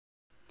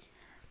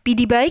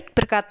Pidi Baik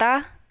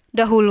berkata,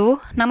 dahulu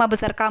nama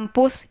besar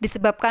kampus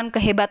disebabkan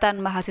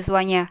kehebatan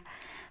mahasiswanya.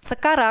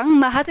 Sekarang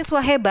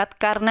mahasiswa hebat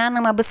karena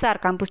nama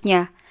besar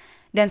kampusnya.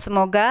 Dan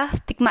semoga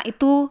stigma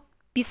itu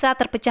bisa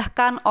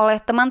terpecahkan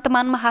oleh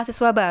teman-teman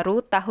mahasiswa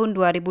baru tahun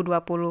 2020.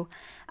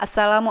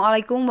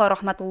 Assalamualaikum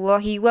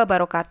warahmatullahi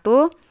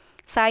wabarakatuh.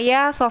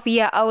 Saya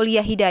Sofia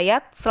Aulia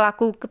Hidayat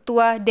selaku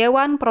Ketua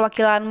Dewan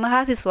Perwakilan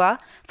Mahasiswa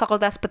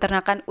Fakultas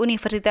Peternakan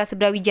Universitas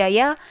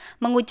Brawijaya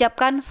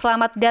mengucapkan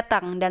selamat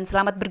datang dan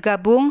selamat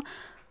bergabung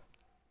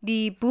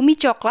di Bumi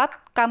Coklat,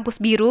 Kampus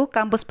Biru,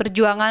 Kampus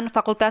Perjuangan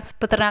Fakultas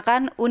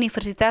Peternakan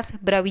Universitas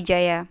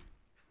Brawijaya.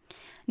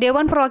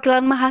 Dewan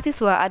Perwakilan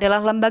Mahasiswa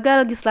adalah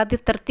lembaga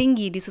legislatif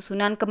tertinggi di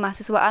susunan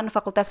kemahasiswaan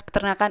Fakultas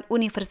Peternakan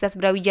Universitas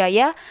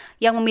Brawijaya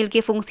yang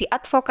memiliki fungsi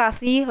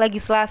advokasi,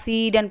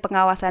 legislasi, dan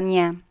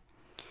pengawasannya.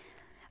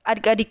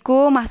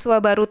 Adik-adikku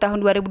mahasiswa baru tahun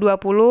 2020,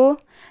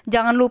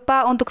 jangan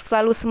lupa untuk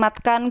selalu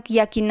sematkan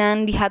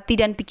keyakinan di hati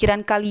dan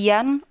pikiran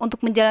kalian untuk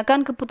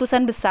menjalankan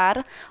keputusan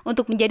besar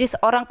untuk menjadi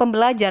seorang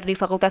pembelajar di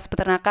Fakultas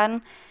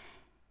Peternakan,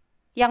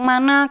 yang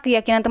mana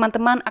keyakinan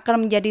teman-teman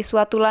akan menjadi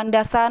suatu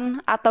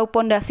landasan atau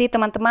pondasi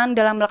teman-teman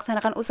dalam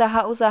melaksanakan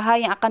usaha-usaha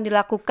yang akan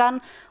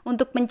dilakukan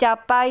untuk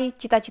mencapai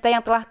cita-cita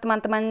yang telah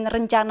teman-teman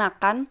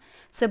rencanakan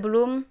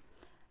sebelum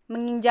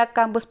menginjak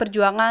kampus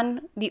perjuangan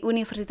di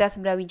Universitas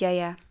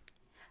Brawijaya.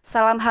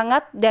 Salam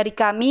hangat dari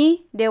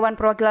kami, Dewan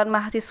Perwakilan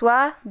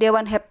Mahasiswa,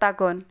 Dewan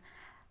Heptagon.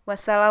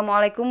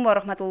 Wassalamualaikum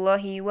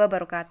warahmatullahi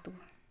wabarakatuh.